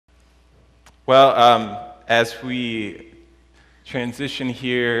As we transition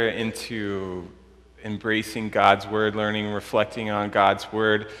here into embracing God's Word, learning, reflecting on God's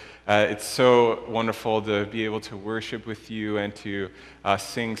Word, it's so wonderful to be able to worship with you and to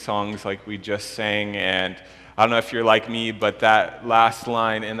sing songs like we just sang. And I don't know if you're like me, but that last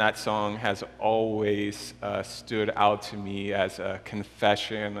line in that song has always stood out to me as a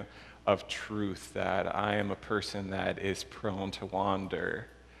confession of truth, that I am a person that is prone to wander.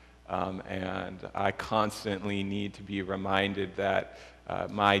 And I constantly need to be reminded that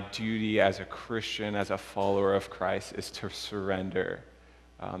my duty as a Christian, as a follower of Christ, is to surrender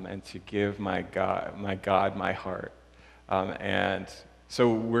and to give my God my heart. And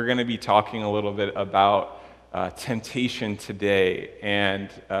so we're going to be talking a little bit about temptation today, and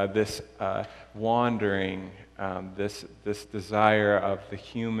this wandering, this desire of the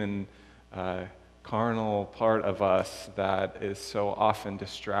human carnal part of us that is so often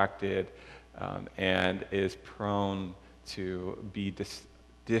distracted and is prone to be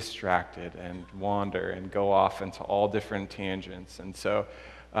distracted and wander and go off into all different tangents. And so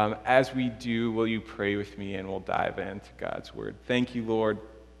as we do, will you pray with me and we'll dive into God's Word. Thank you, Lord,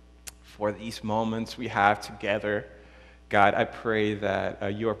 for these moments we have together. God, I pray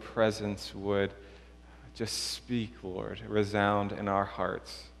that your presence would just speak, Lord, resound in our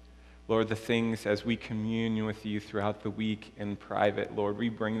hearts. Lord, the things as we commune with you throughout the week in private, Lord, we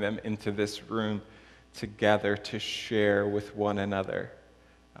bring them into this room together to share with one another.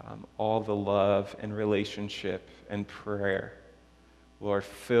 All the love and relationship and prayer. Lord,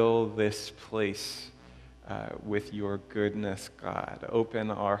 fill this place with your goodness, God.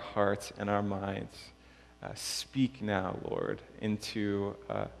 Open our hearts and our minds. Speak now, Lord, into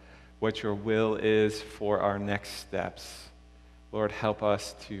what your will is for our next steps. Lord, help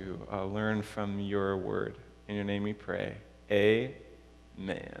us to learn from your word. In your name we pray.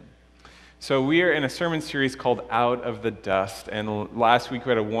 Amen. So we are in a sermon series called Out of the Dust. And last week we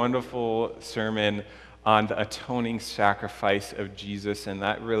had a wonderful sermon on the atoning sacrifice of Jesus. And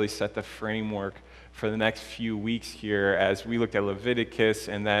that really set the framework for the next few weeks here as we looked at Leviticus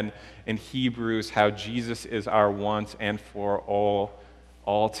and then in Hebrews how Jesus is our once and for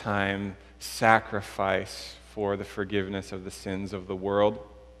all time sacrifice for the forgiveness of the sins of the world.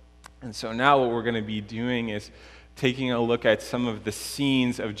 And so now what we're going to be doing is taking a look at some of the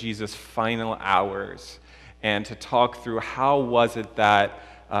scenes of Jesus' final hours and to talk through how was it that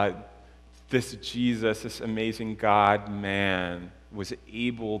this Jesus, this amazing God-man, was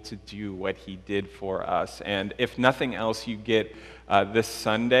able to do what he did for us. And if nothing else, you get this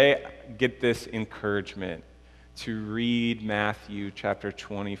Sunday, get this encouragement to read Matthew chapter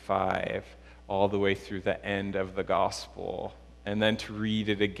 25 all the way through the end of the gospel, and then to read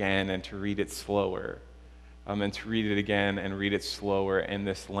it again and to read it slower, and to read it again and read it slower in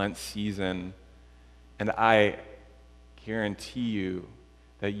this Lent season. And I guarantee you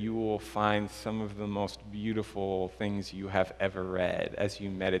that you will find some of the most beautiful things you have ever read as you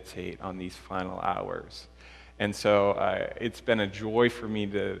meditate on these final hours. And so it's been a joy for me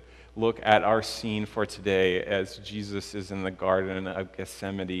to look at our scene for today as Jesus is in the Garden of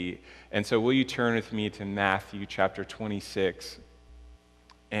Gethsemane. And so will you turn with me to Matthew chapter 26?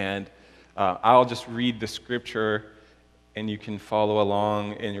 And I'll just read the scripture, and you can follow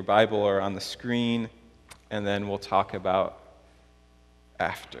along in your Bible or on the screen, and then we'll talk about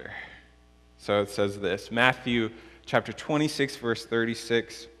after. So it says this, Matthew chapter 26, verse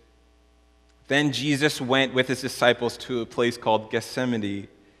 36. Then Jesus went with his disciples to a place called Gethsemane,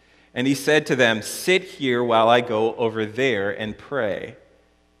 and he said to them, "Sit here while I go over there and pray."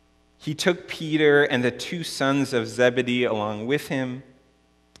 He took Peter and the two sons of Zebedee along with him,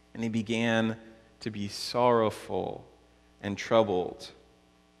 and he began to be sorrowful and troubled.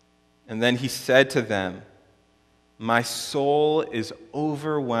 And then he said to them, "My soul is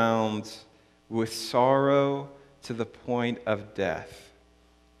overwhelmed with sorrow to the point of death.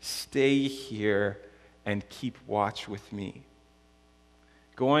 Stay here and keep watch with me."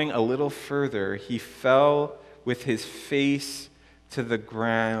 Going a little further, he fell with his face to the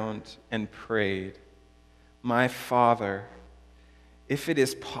ground and prayed, "My Father, if it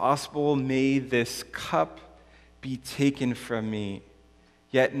is possible, may this cup be taken from me,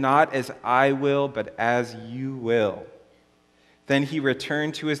 yet not as I will, but as you will." Then he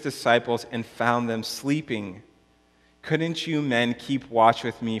returned to his disciples and found them sleeping. "Couldn't you men keep watch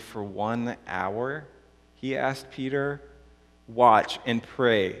with me for 1 hour?" he asked Peter. "Watch and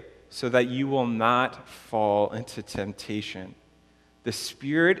pray so that you will not fall into temptation. The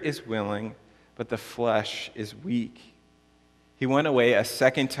spirit is willing, but the flesh is weak." He went away a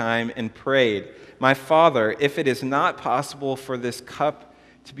second time and prayed, "My Father, if it is not possible for this cup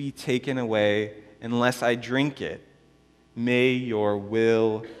to be taken away unless I drink it. May your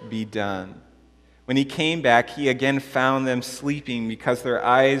will be done." When he came back, he again found them sleeping because their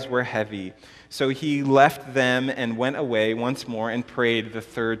eyes were heavy. So he left them and went away once more and prayed the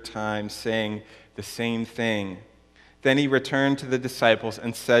third time, saying the same thing. Then he returned to the disciples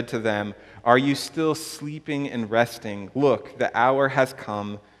and said to them, "Are you still sleeping and resting? Look, the hour has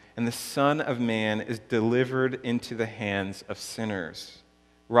come, and the Son of Man is delivered into the hands of sinners.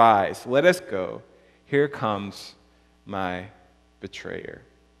 Rise, let us go. Here comes my betrayer."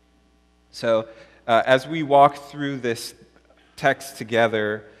 So, as we walk through this text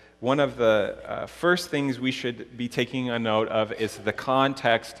together, one of the first things we should be taking a note of is the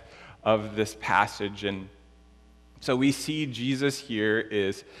context of this passage. And so we see Jesus here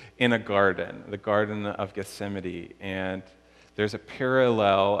is in a garden, the Garden of Gethsemane, and there's a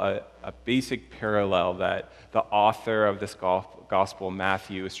parallel, a basic parallel that the author of this gospel,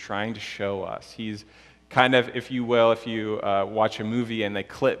 Matthew, is trying to show us. He's kind of, if you will, if you watch a movie and they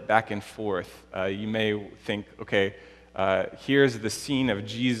clip back and forth, you may think, okay, here's the scene of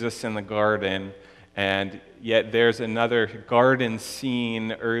Jesus in the garden, and yet there's another garden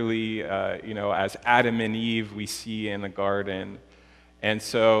scene early, as Adam and Eve we see in the garden. And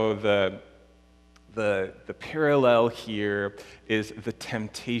so the parallel here is the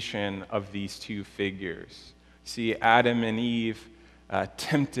temptation of these two figures. See, Adam and Eve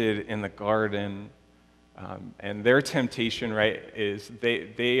tempted in the garden, and their temptation, right, is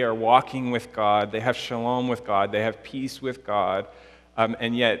they are walking with God, they have shalom with God, they have peace with God,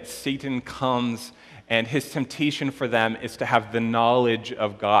 and yet Satan comes, and his temptation for them is to have the knowledge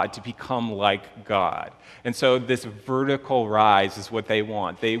of God, to become like God. And so this vertical rise is what they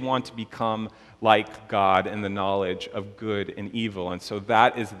want. They want to become like God in the knowledge of good and evil, and so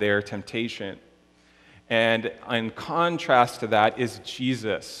that is their temptation. And in contrast to that is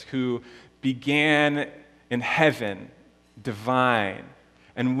Jesus, who began in heaven, divine,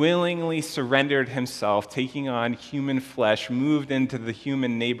 and willingly surrendered himself, taking on human flesh, moved into the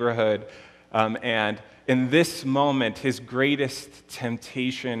human neighborhood, and in this moment, his greatest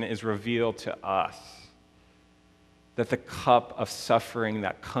temptation is revealed to us, that the cup of suffering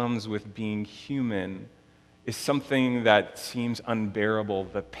that comes with being human is something that seems unbearable,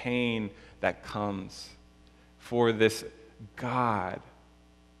 the pain that comes for this God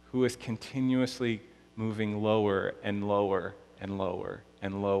who is continuously moving lower and lower and lower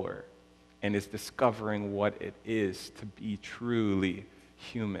and lower, and is discovering what it is to be truly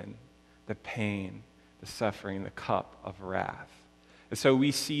human, the pain, the suffering, the cup of wrath. And so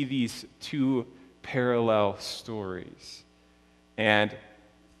we see these two parallel stories. And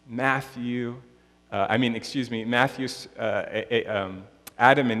Matthew's Adam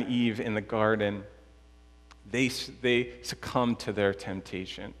and Eve in the garden, they succumb to their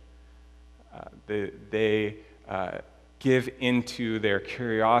temptation. They give into their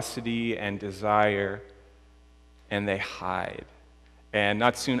curiosity and desire, and they hide. And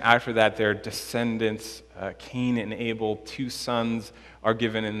not soon after that, their descendants, Cain and Abel, two sons, are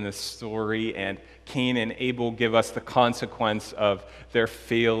given in this story, and Cain and Abel give us the consequence of their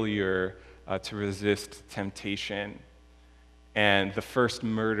failure to resist temptation. And the first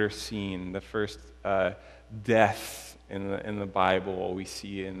murder scene, the first death in the Bible we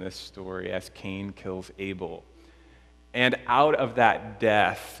see in this story as Cain kills Abel. And out of that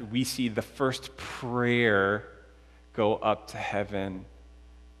death, we see the first prayer go up to heaven.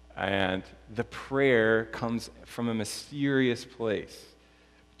 And the prayer comes from a mysterious place.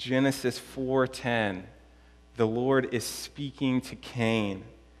 Genesis 4:10, the Lord is speaking to Cain,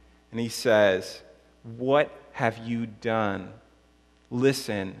 and he says, "What have you done?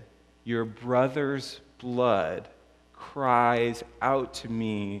 Listen, your brother's blood cries out to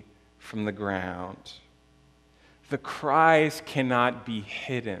me from the ground." The cries cannot be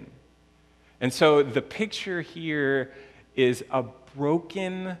hidden. And so the picture here is a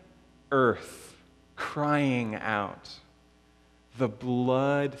broken earth crying out. The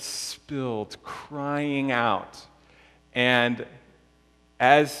blood spilled, crying out. And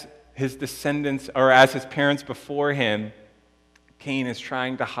as his descendants, or as his parents before him, Cain is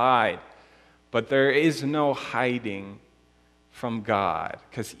trying to hide. But there is no hiding from God,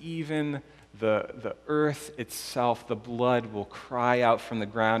 because even the earth itself, the blood will cry out from the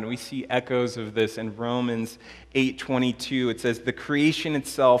ground. And we see echoes of this in Romans 8:22. It says, "The creation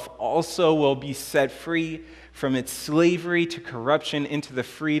itself also will be set free from its slavery to corruption into the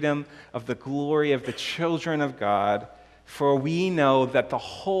freedom of the glory of the children of God. For we know that the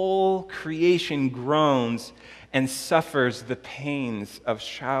whole creation groans and suffers the pains of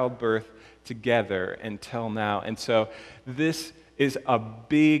childbirth together until now." And so this is a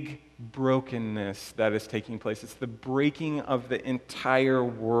big brokenness that is taking place. It's the breaking of the entire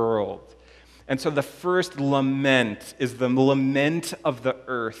world. And so the first lament is the lament of the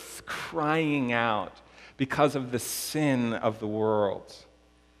earth crying out because of the sin of the world.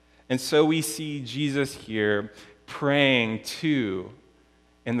 And so we see Jesus here praying too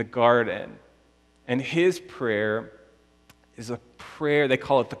in the garden. And his prayer is a prayer, they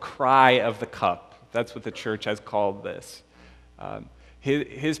call it the cry of the cup. That's what the church has called this.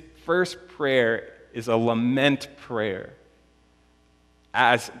 His first prayer is a lament prayer.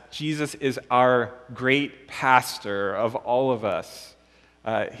 As Jesus is our great pastor of all of us,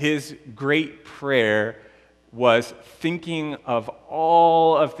 his great prayer was thinking of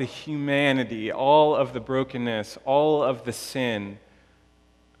all of the humanity, all of the brokenness, all of the sin,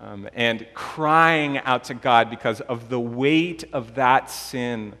 and crying out to God because of the weight of that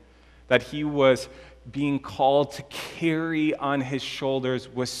sin that he was being called to carry on his shoulders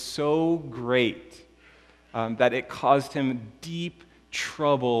was so great that it caused him deep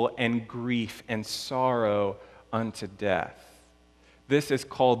trouble and grief and sorrow unto death. This is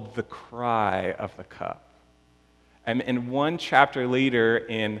called the cry of the cup. And one chapter later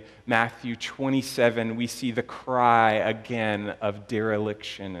in Matthew 27, we see the cry again of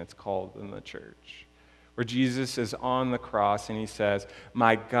dereliction, it's called in the church, where Jesus is on the cross and he says,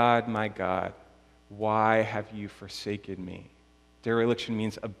 my God, why have you forsaken me?" Dereliction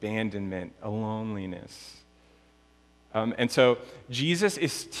means abandonment, a loneliness. And so Jesus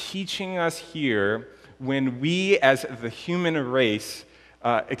is teaching us here when we as the human race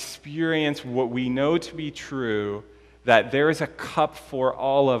experience what we know to be true, that there is a cup for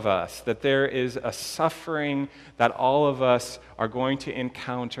all of us, that there is a suffering that all of us are going to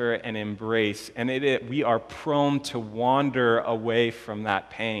encounter and embrace, and we are prone to wander away from that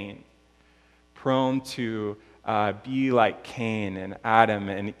pain, prone to be like Cain and Adam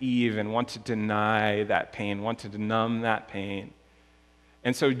and Eve and want to deny that pain, want to numb that pain.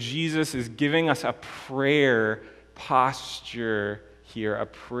 And so Jesus is giving us a prayer posture here, a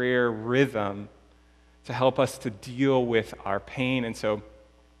prayer rhythm to help us to deal with our pain. And so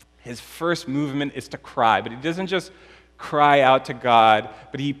his first movement is to cry, but he doesn't just cry out to God,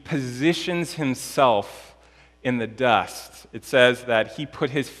 but he positions himself in the dust. It says that he put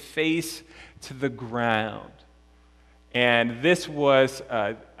his face to the ground. And this was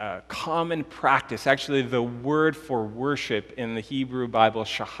a common practice. Actually, the word for worship in the Hebrew Bible,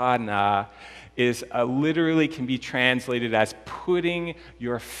 shahana, is literally can be translated as putting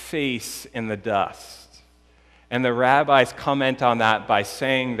your face in the dust. And the rabbis comment on that by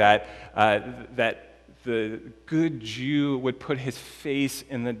saying that the good Jew would put his face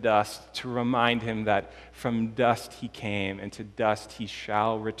in the dust to remind him that from dust he came and to dust he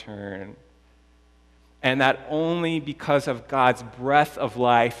shall return. And that only because of God's breath of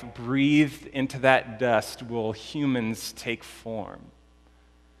life breathed into that dust will humans take form.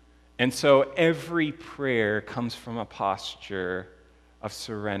 And so every prayer comes from a posture of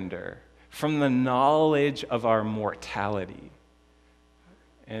surrender, from the knowledge of our mortality.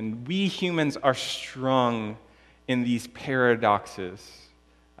 And we humans are strung in these paradoxes,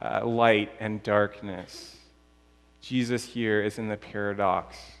 light and darkness. Jesus here is in the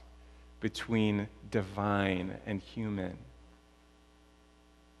paradox between divine and human,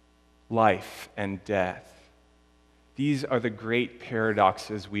 life and death. These are the great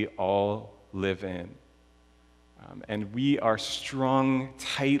paradoxes we all live in. And we are strung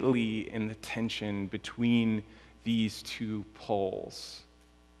tightly in the tension between these two poles.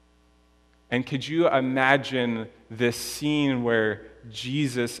 And could you imagine this scene where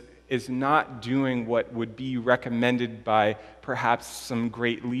Jesus is not doing what would be recommended by perhaps some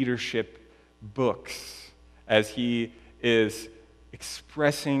great leadership books, as he is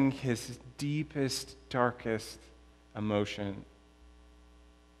expressing his deepest, darkest emotion?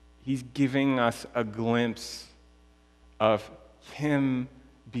 He's giving us a glimpse of him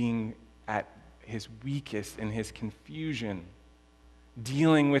being at his weakest in his confusion,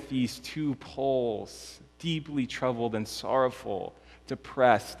 dealing with these two poles, deeply troubled and sorrowful,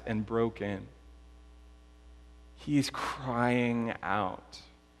 depressed and broken. He is crying out.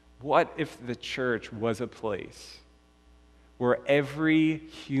 What if the church was a place where every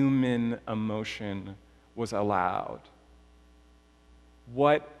human emotion was allowed?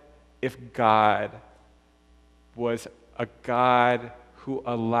 What if God was a God who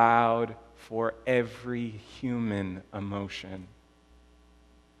allowed for every human emotion?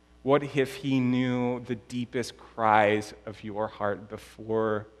 What if he knew the deepest cries of your heart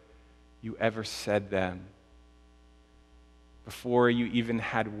before you ever said them? Before you even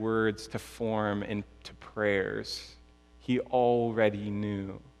had words to form into prayers? he already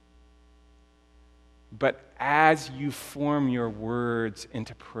knew. But as you form your words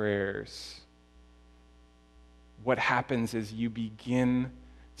into prayers, what happens is you begin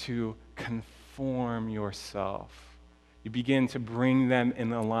to conform yourself. You begin to bring them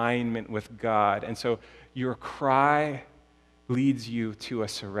in alignment with God. And so your cry leads you to a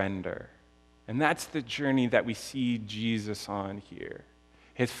surrender. And that's the journey that we see Jesus on here.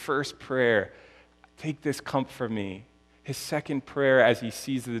 His first prayer, take this cup from me. His second prayer, as he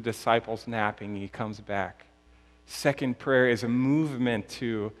sees the disciples napping, he comes back. Second prayer is a movement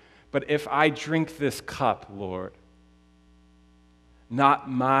to, but if I drink this cup, Lord, not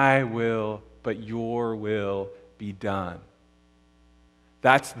my will, but your will be done.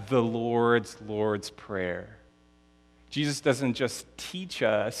 That's the Lord's Prayer. Jesus doesn't just teach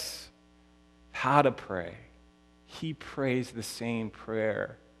us how to pray. He prays the same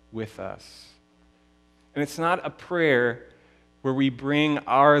prayer with us. And it's not a prayer where we bring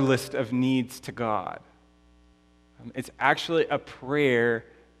our list of needs to God. It's actually a prayer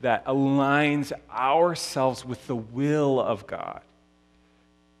that aligns ourselves with the will of God.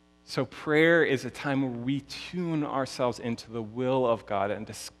 So prayer is a time where we tune ourselves into the will of God and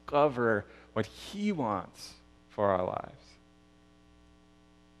discover what He wants for our lives.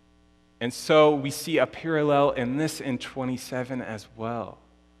 And so we see a parallel in this in 27 as well.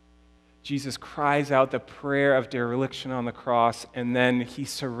 Jesus cries out the prayer of dereliction on the cross, and then he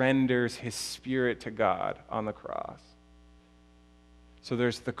surrenders his spirit to God on the cross. So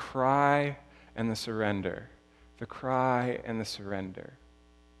there's the cry and the surrender. The cry and the surrender.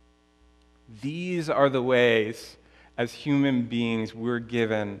 These are the ways, as human beings, we're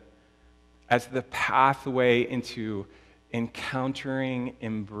given as the pathway into encountering,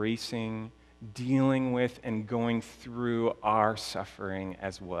 embracing, dealing with, and going through our suffering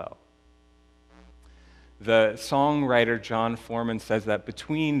as well. The songwriter John Foreman says that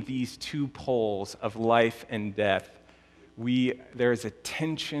between these two poles of life and death, there's a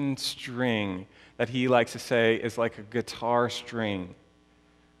tension string that he likes to say is like a guitar string.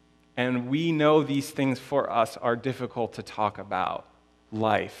 And we know these things for us are difficult to talk about,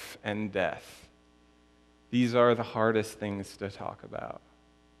 life and death. These are the hardest things to talk about.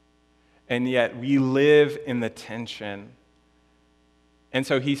 And yet we live in the tension. And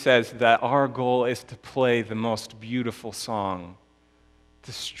so he says that our goal is to play the most beautiful song,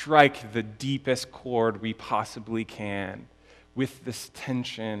 to strike the deepest chord we possibly can with this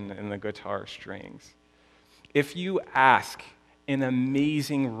tension in the guitar strings. If you ask an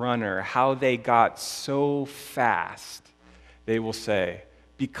amazing runner how they got so fast, they will say,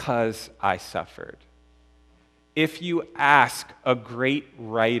 because I suffered. If you ask a great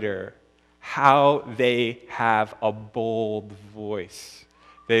writer how they have a bold voice,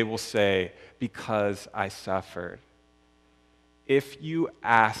 they will say, because I suffered. If you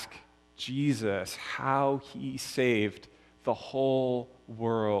ask Jesus how he saved the whole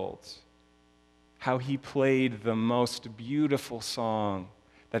world, how he played the most beautiful song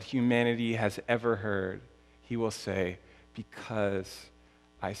that humanity has ever heard, he will say, because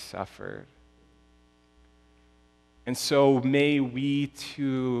I suffered. And so may we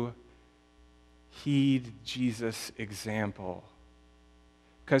too heed Jesus' example,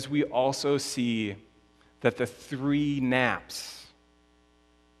 because we also see that the 3 naps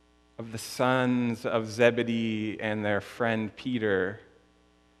of the sons of Zebedee and their friend Peter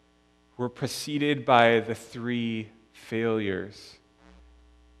were preceded by the 3 failures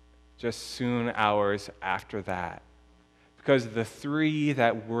just soon hours after that. Because the 3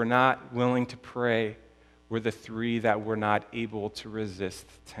 that were not willing to pray were the 3 that were not able to resist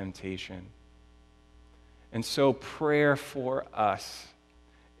temptation. And so prayer for us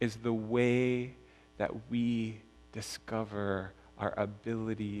is the way that we discover our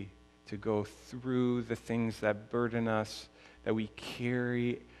ability to go through the things that burden us, that we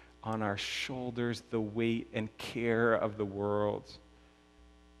carry on our shoulders the weight and care of the world,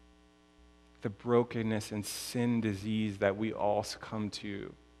 the brokenness and sin disease that we all succumb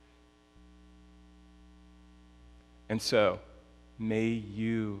to. And so, may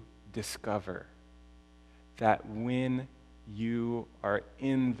you discover that when you are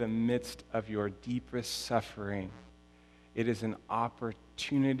in the midst of your deepest suffering, it is an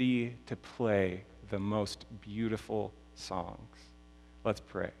opportunity to play the most beautiful songs. Let's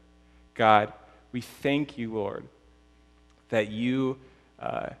pray. God, we thank you, Lord, that you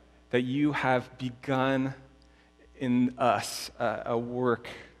have begun in us a work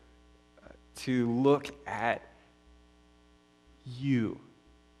to look at you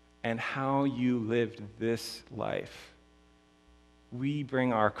and how you lived this life. We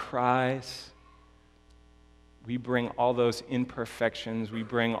bring our cries, We bring all those imperfections, we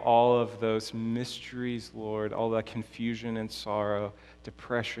bring all of those mysteries, Lord, all that confusion and sorrow,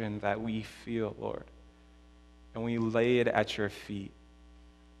 depression that we feel, Lord, and we lay it at your feet.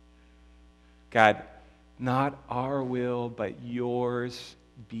 God, not our will, but yours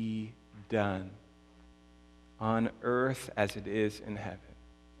be done, on earth as it is in heaven.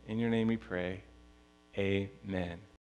 In your name we pray, amen.